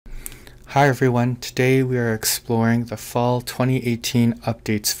Hi everyone, today we are exploring the fall 2018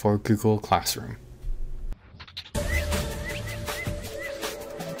 updates for Google Classroom.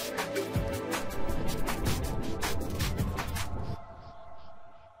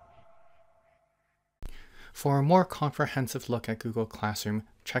 For a more comprehensive look at Google Classroom,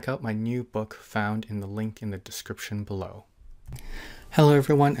 check out my new book found in the link in the description below. Hello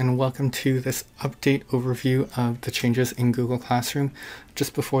everyone and welcome to this update overview of the changes in Google Classroom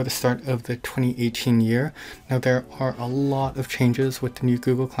just before the start of the 2018 year. Now there are a lot of changes with the new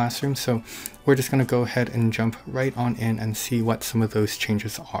Google Classroom, so we're just going to go ahead and jump right on in and see what some of those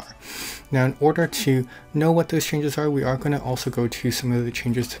changes are. Now in order to know what those changes are, we are going to also go to some of the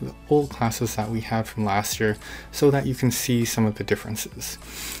changes to the old classes that we had from last year so that you can see some of the differences.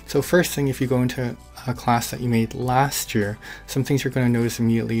 So first thing, if you go into a class that you made last year, some things you're going to notice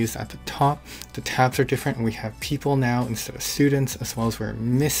immediately is at the top, the tabs are different and we have people now instead of students, as well as we're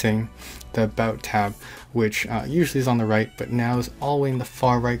missing the About tab, which usually is on the right, but now is all the way in the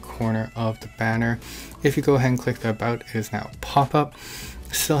far right corner of the banner. If you go ahead and click the About, it is now pop-up.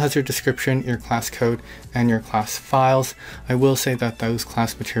 Still has your description, your class code, and your class files. I will say that those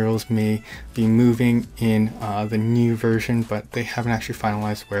class materials may be moving in the new version, but they haven't actually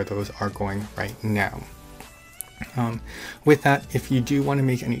finalized where those are going right now. With that, if you do want to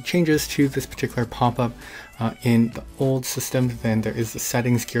make any changes to this particular pop-up in the old system, then there is the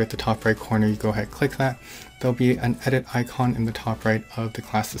settings gear at the top right corner. You go ahead, click that. There'll be an edit icon in the top right of the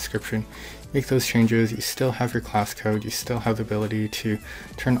class description. Make those changes. You still have your class code. You still have the ability to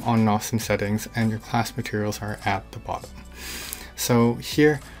turn on and off some settings, and your class materials are at the bottom. So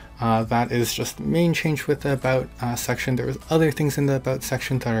here, that is just the main change with the About section. There was other things in the About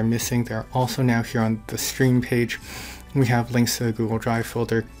section that are missing. They're also now here on the Stream page. We have links to the Google Drive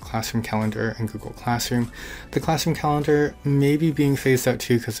folder, Classroom Calendar, and Google Classroom. The Classroom Calendar may be being phased out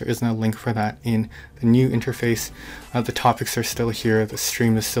too because there isn't a link for that in the new interface. The topics are still here. The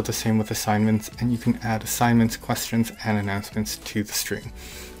stream is still the same with assignments, and you can add assignments, questions, and announcements to the stream.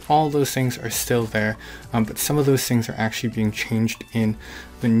 All those things are still there, but some of those things are actually being changed in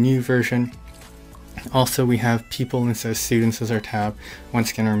the new version. Also, we have people instead of students as our tab.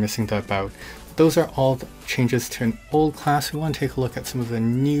 Once again, we're missing the About. Those are all the changes to an old class. We want to take a look at some of the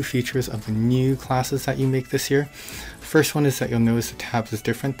new features of the new classes that you make this year. First one is that you'll notice the tabs is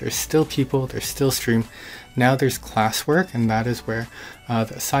different. There's still people, there's still stream. Now there's classwork, and that is where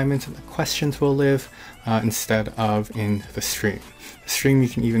the assignments and the questions will live instead of in the stream. The stream, you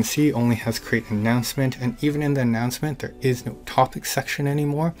can even see, only has create announcement, and even in the announcement there is no topic section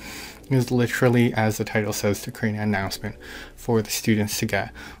anymore. It is literally, as the title says, to create an announcement for the students to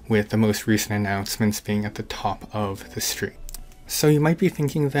get, with the most recent announcements being at the top of the stream. So you might be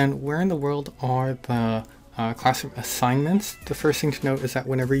thinking then, where in the world are the classroom assignments? The first thing to note is that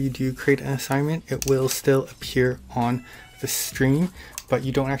whenever you do create an assignment, it will still appear on the stream, but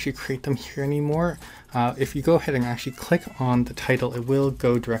you don't actually create them here anymore. If you go ahead and actually click on the title, it will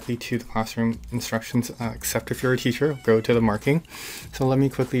go directly to the classroom instructions, except if you're a teacher, go to the marking. So let me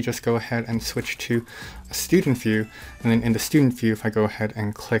quickly just go ahead and switch to a student view, and then in the student view, if I go ahead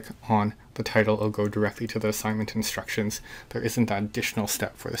and click on the title, it'll go directly to the assignment instructions. There isn't that additional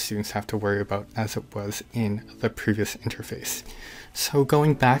step for the students have to worry about as it was in the previous interface. So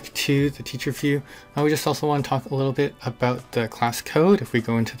going back to the teacher view, we just also want to talk a little bit about the class code. If we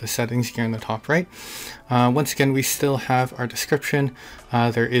go into the settings here in the top right, once again, we still have our description.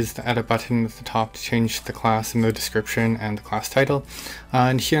 There is the edit button at the top to change the class and the description and the class title.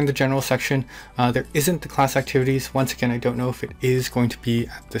 And here in the general section, there isn't the class activities. Once again, I don't know if it is going to be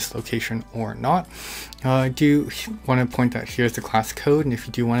at this location or not. I do want to point out here's the class code, and if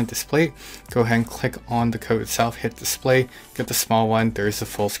you do want to display it, go ahead and click on the code itself, hit display, get the small one. There's the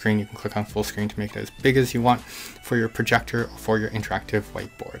full screen. You can click on full screen to make it as big as you want for your projector or for your interactive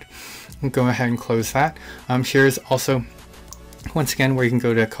whiteboard. And go ahead and close that. Here's also once again where you can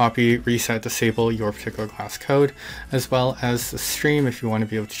go to copy, reset, disable your particular class code, as well as the stream if you want to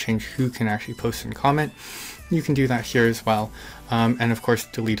be able to change who can actually post and comment. You can do that here as well. And of course,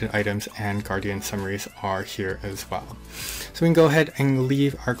 deleted items and guardian summaries are here as well. So we can go ahead and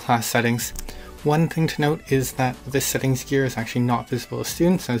leave our class settings. One thing to note is that this settings gear is actually not visible to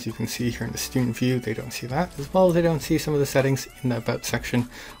students. As you can see here in the student view, they don't see that, as well as they don't see some of the settings in the About section,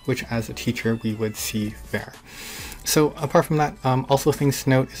 which as a teacher we would see there. So apart from that, also things to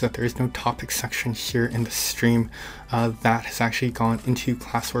note is that there is no topic section here in the stream. That has actually gone into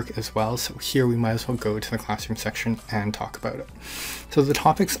classwork as well. So here we might as well go to the classroom section and talk about it. So the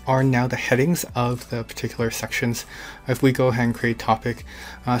topics are now the headings of the particular sections. If we go ahead and create topic,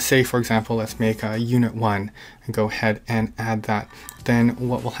 say for example, let's make a unit 1 and go ahead and add that then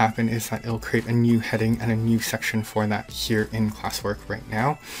what will happen is that it'll create a new heading and a new section for that here in classwork right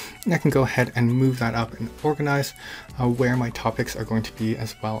now. And I can go ahead and move that up and organize where my topics are going to be,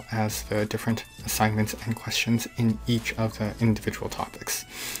 as well as the different assignments and questions in each of the individual topics.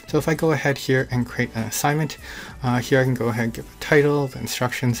 So if I go ahead here and create an assignment, here I can go ahead and give a title, the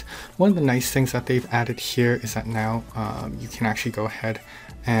instructions. One of the nice things that they've added here is that now you can actually go ahead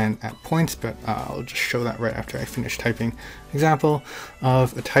and add points, but I'll just show that right after I finish typing. Example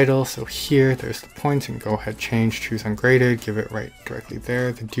of a title. So here there's the points, and go ahead, change, choose ungraded, give it right directly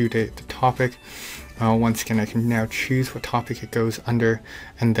there, the due date, the topic. Once again, I can now choose what topic it goes under,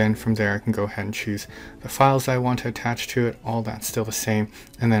 and then from there I can go ahead and choose the files I want to attach to it. All that's still the same,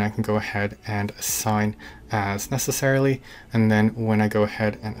 and then I can go ahead and assign as necessarily, and then when I go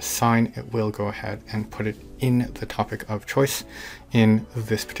ahead and assign, it will go ahead and put it in the topic of choice in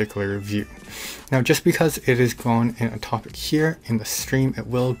this particular view. Now, just because it is gone in a topic here in the stream, it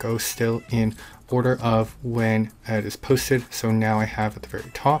will go still in order of when it is posted. So now I have at the very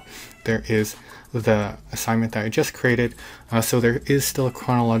top, there is the assignment that I just created. So there is still a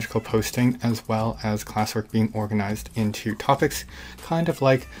chronological posting, as well as classwork being organized into topics, kind of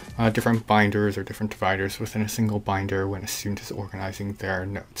like different binders or different dividers within a single binder when a student is organizing their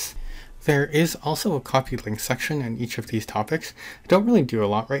notes. There is also a copied link section in each of these topics. I don't really do a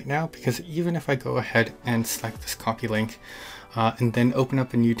lot right now, because even if I go ahead and select this copy link and then open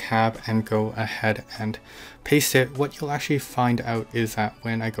up a new tab and go ahead and paste it, what you'll actually find out is that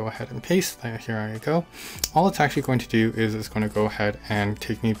when I go ahead and paste, here I go, all it's actually going to do is it's going to go ahead and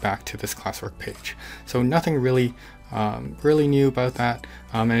take me back to this classwork page. So nothing really new about that,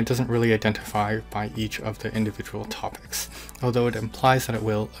 and it doesn't really identify by each of the individual topics, although it implies that it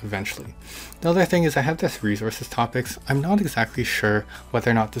will eventually. The other thing is I have this resources topics. I'm not exactly sure whether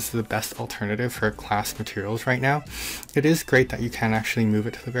or not this is the best alternative for class materials right now. It is great that you can actually move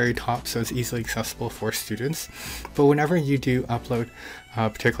it to the very top, so it's easily accessible for students, but whenever you do upload a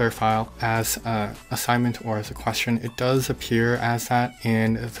particular file as an assignment or as a question, it does appear as that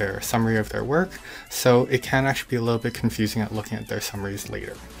in their summary of their work, so it can actually be a little bit confusing at looking at their summaries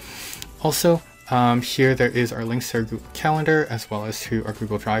later. Also, here there is our links to our Google Calendar, as well as to our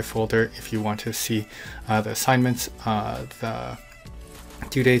Google Drive folder if you want to see the assignments, the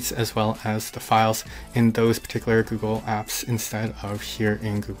due dates, as well as the files in those particular Google apps instead of here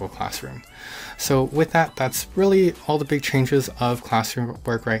in Google Classroom. So with that, that's really all the big changes of classroom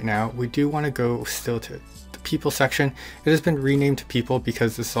work right now. We do want to go still to the people section. It has been renamed to people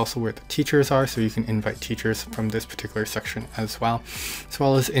because this is also where the teachers are, so you can invite teachers from this particular section as well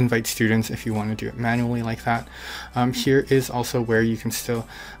as invite students if you want to do it manually like that. Here is also where you can still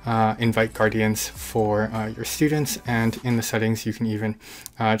invite guardians for your students, and in the settings you can even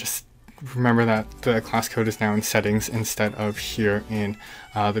just remember that the class code is now in settings instead of here in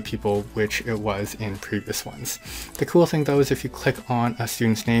the people, which it was in previous ones. The cool thing though is if you click on a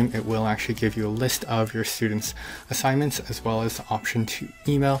student's name, it will actually give you a list of your students' assignments, as well as the option to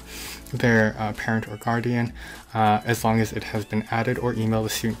email their parent or guardian as long as it has been added, or email the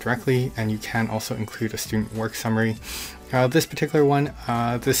student directly, and you can also include a student work summary. This particular one,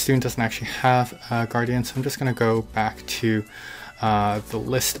 this student doesn't actually have a guardian, so I'm just going to go back to the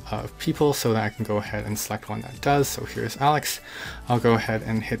list of people so that I can go ahead and select one that does. So here's Alex. I'll go ahead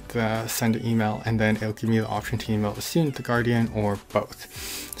and hit the send an email, and then it'll give me the option to email the student, the guardian, or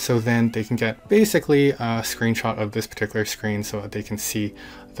both. So then they can get basically a screenshot of this particular screen so that they can see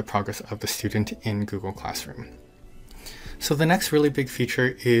the progress of the student in Google Classroom. So the next really big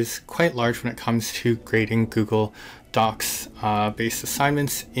feature is quite large when it comes to grading Google Docs based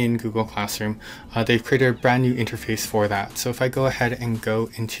assignments in Google Classroom. They've created a brand new interface for that. So if I go ahead and go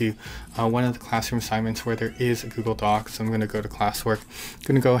into one of the classroom assignments where there is a Google Doc, so I'm going to go to classwork, I'm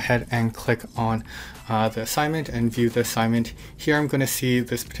going to go ahead and click on the assignment and view the assignment. Here I'm going to see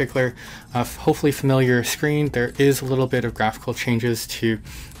this particular hopefully familiar screen. There is a little bit of graphical changes to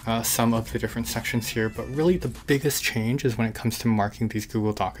some of the different sections here, but really the biggest change is when it comes to marking these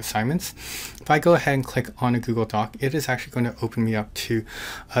Google Doc assignments. If I go ahead and click on a Google Doc, it is actually going to open me up to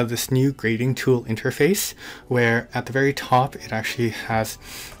this new grading tool interface, where at the very top it actually has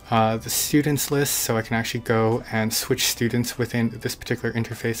the students list, so I can actually go and switch students within this particular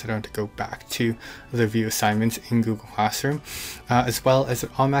interface. I don't have to go back to the view assignments in Google Classroom, as well as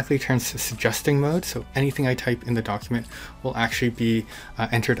it automatically turns to suggesting mode, so anything I type in the document will actually be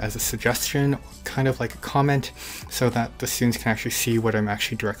entered as a suggestion, kind of like a comment, so that the students can actually see what I'm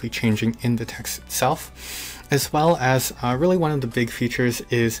actually directly changing in the text itself. As well as really one of the big features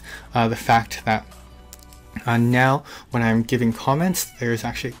is the fact that Now, when I'm giving comments, there's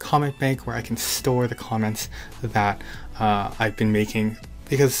actually a comment bank where I can store the comments that I've been making,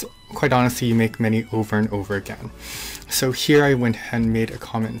 because quite honestly, you make many over and over again. So here I went ahead and made a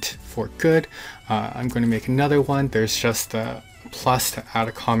comment for good. I'm going to make another one. There's just a plus to add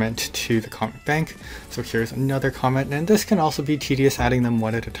a comment to the comment bank. So here's another comment, and this can also be tedious adding them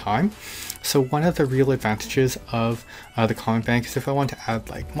one at a time. So one of the real advantages of the comment bank is if I want to add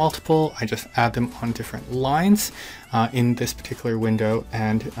like multiple, I just add them on different lines in this particular window,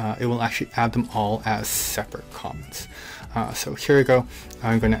 and it will actually add them all as separate comments. So here we go.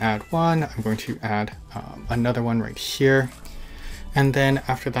 I'm going to add one. I'm going to add another one right here. And then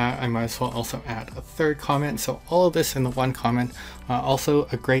after that, I might as well also add a third comment. So all of this in the one comment. Also,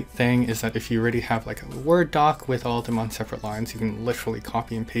 a great thing is that if you already have like a Word doc with all of them on separate lines, you can literally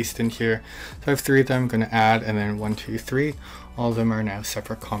copy and paste in here. So I have 3 of them. I'm going to add, and then 1, 2, 3. All of them are now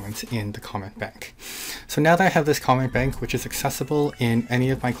separate comments in the comment bank. So now that I have this comment bank, which is accessible in any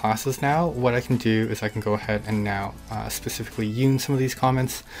of my classes now, what I can do is I can go ahead and now specifically use some of these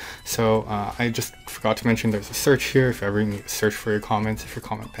comments. So I just forgot to mention there's a search here. If ever you need to search for your comments, if your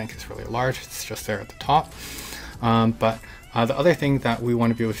comment bank is really large, it's just there at the top. The other thing that we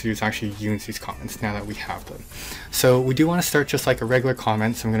want to be able to do is actually use these comments now that we have them. So we do want to start just like a regular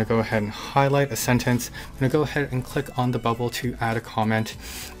comment. So I'm going to go ahead and highlight a sentence. I'm going to go ahead and click on the bubble to add a comment.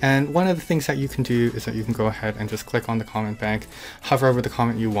 And one of the things that you can do is that you can go ahead and just click on the comment bank, hover over the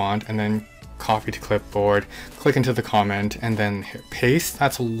comment you want, and then copy to clipboard, click into the comment, and then hit paste.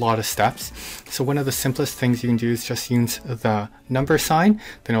 That's a lot of steps. So one of the simplest things you can do is just use the number sign.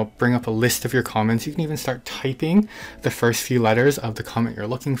 Then it'll bring up a list of your comments. You can even start typing the first few letters of the comment you're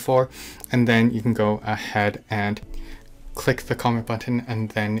looking for, and then you can go ahead and click the comment button,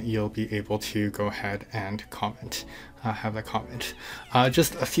 and then you'll be able to go ahead and comment. Have that comment.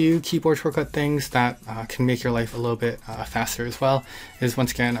 Just a few keyboard shortcut things that can make your life a little bit faster as well is,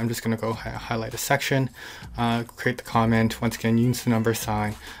 once again, I'm just going to go highlight a section, create the comment, once again use the number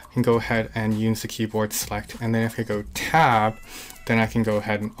sign, and go ahead and use the keyboard select, and then if I go tab, then I can go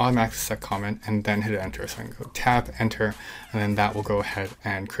ahead and automatically select comment and then hit enter. So I can go tab, enter, and then that will go ahead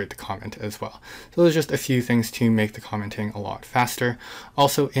and create the comment as well. So there's just a few things to make the commenting a lot faster.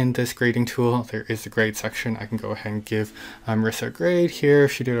 Also in this grading tool, there is the grade section. I can go ahead and give Marissa a grade here.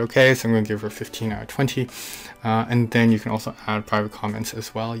 She did okay, so I'm going to give her 15 out of 20. And then you can also add private comments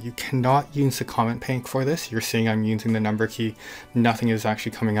as well. You cannot use the comment bank for this. You're seeing I'm using the number key. Nothing is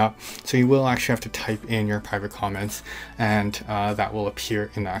actually coming up. So you will actually have to type in your private comments, and that will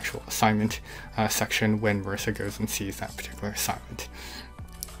appear in the actual assignment section when Marissa goes and sees that particular assignment.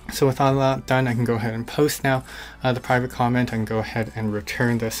 So with all that done, I can go ahead and post now the private comment. I can go ahead and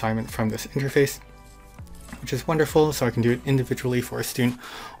return the assignment from this interface, which is wonderful. So I can do it individually for a student,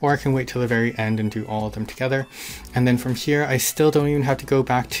 or I can wait till the very end and do all of them together. And then from here, I still don't even have to go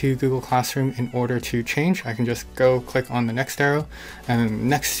back to Google Classroom in order to change. I can just go click on the next arrow, and then the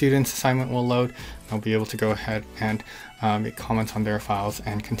next student's assignment will load. I'll be able to go ahead and make comments on their files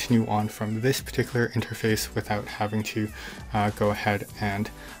and continue on from this particular interface without having to go ahead and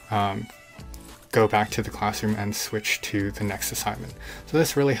go back to the classroom and switch to the next assignment. So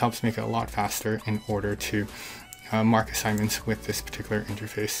this really helps make it a lot faster in order to mark assignments with this particular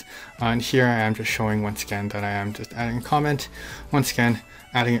interface. And here I am just showing once again that I am just adding a comment, once again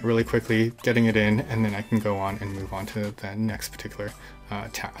adding it really quickly, getting it in, and then I can go on and move on to the next particular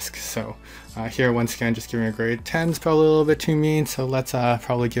task. So here once again just giving a grade. 10 is probably a little bit too mean, so let's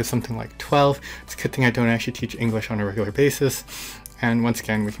probably give something like 12. It's a good thing I don't actually teach English on a regular basis. And once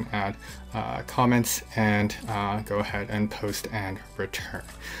again, we can add comments and go ahead and post and return.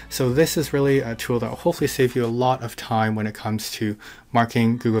 So this is really a tool that will hopefully save you a lot of time when it comes to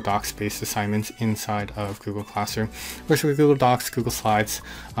marking Google Docs based assignments inside of Google Classroom. Works with Google Docs, Google Slides.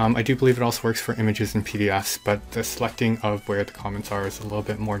 I do believe it also works for images and PDFs, but the selecting of where the comments are is a little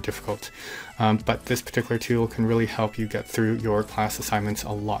bit more difficult. But this particular tool can really help you get through your class assignments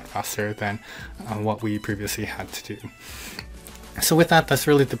a lot faster than what we previously had to do. So with that, that's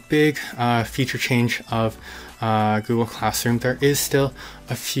really the big feature change of Google Classroom. There is still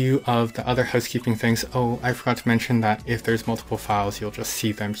a few of the other housekeeping things. Oh, I forgot to mention that if there's multiple files, you'll just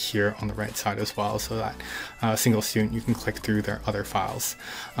see them here on the right side as well, so that a single student, you can click through their other files.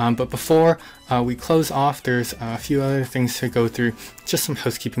 But before we close off, there's a few other things to go through, just some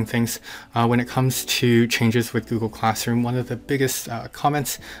housekeeping things. When it comes to changes with Google Classroom, one of the biggest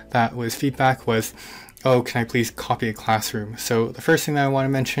comments that was feedback was, oh, can I please copy a classroom? So the first thing that I want to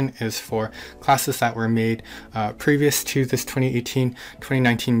mention is for classes that were made previous to this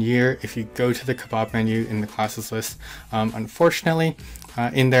 2018-2019 year. If you go to the kebab menu in the classes list, unfortunately,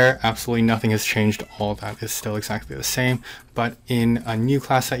 In there, absolutely nothing has changed. All that is still exactly the same. But in a new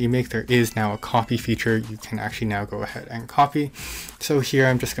class that you make, there is now a copy feature. You can actually now go ahead and copy. So here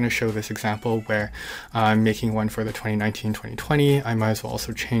I'm just going to show this example where I'm making one for the 2019-2020. I might as well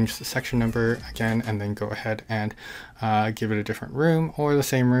also change the section number again and then go ahead and give it a different room or the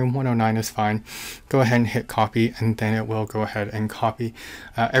same room. 109 is fine. Go ahead and hit copy, and then it will go ahead and copy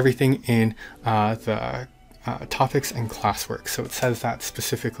everything in the topics and classwork. So it says that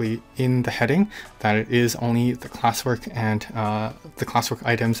specifically in the heading that it is only the classwork and the classwork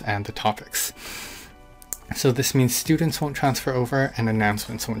items and the topics. So this means students won't transfer over and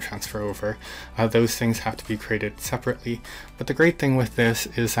announcements won't transfer over. Those things have to be created separately. But the great thing with this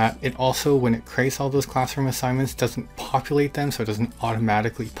is that it also, when it creates all those classroom assignments, doesn't populate them, so it doesn't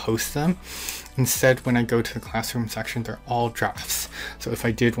automatically post them. Instead, when I go to the classroom section, they're all drafts. So if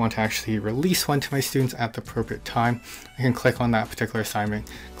I did want to actually release one to my students at the appropriate time, I can click on that particular assignment,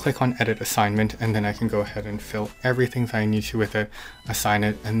 click on edit assignment, and then I can go ahead and fill everything that I need to with it, assign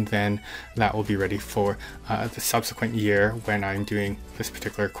it, and then that will be ready for the subsequent year when I'm doing this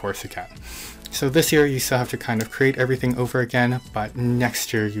particular course again. So this year you still have to kind of create everything over again, but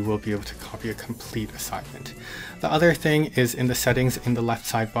next year you will be able to copy a complete assignment. The other thing is in the settings in the left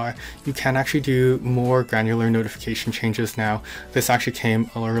sidebar, you can actually do more granular notification changes now. This actually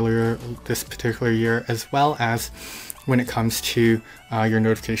came earlier this particular year, as well as when it comes to your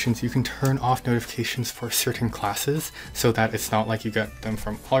notifications, you can turn off notifications for certain classes so that it's not like you get them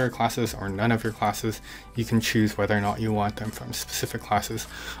from all your classes or none of your classes. You can choose whether or not you want them from specific classes,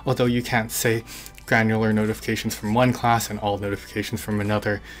 although you can't say granular notifications from one class and all notifications from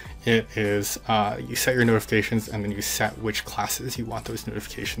another. It is you set your notifications and then you set which classes you want those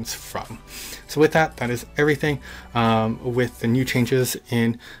notifications from. So with that, that is everything with the new changes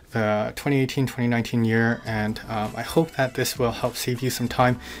in the 2018-2019 year, and I hope that this will help save you some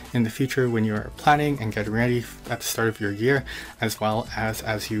time in the future when you are planning and getting ready at the start of your year, as well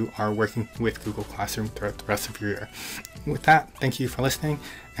as you are working with Google Classroom throughout the rest of your year. With that, thank you for listening,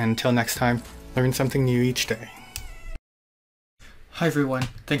 and until next time, learn something new each day. Hi everyone,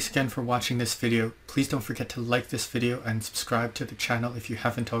 thanks again for watching this video. Please don't forget to like this video and subscribe to the channel if you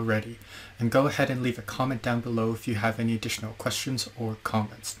haven't already. And go ahead and leave a comment down below if you have any additional questions or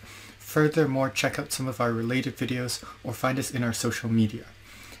comments. Furthermore, check out some of our related videos or find us in our social media.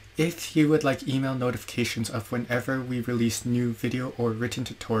 If you would like email notifications of whenever we release new video or written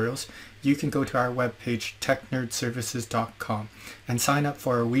tutorials, you can go to our webpage technerdservices.com and sign up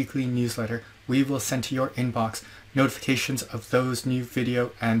for our weekly newsletter. We will send to your inbox notifications of those new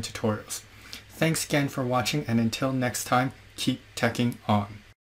video and tutorials. Thanks again for watching, and until next time, keep teching on.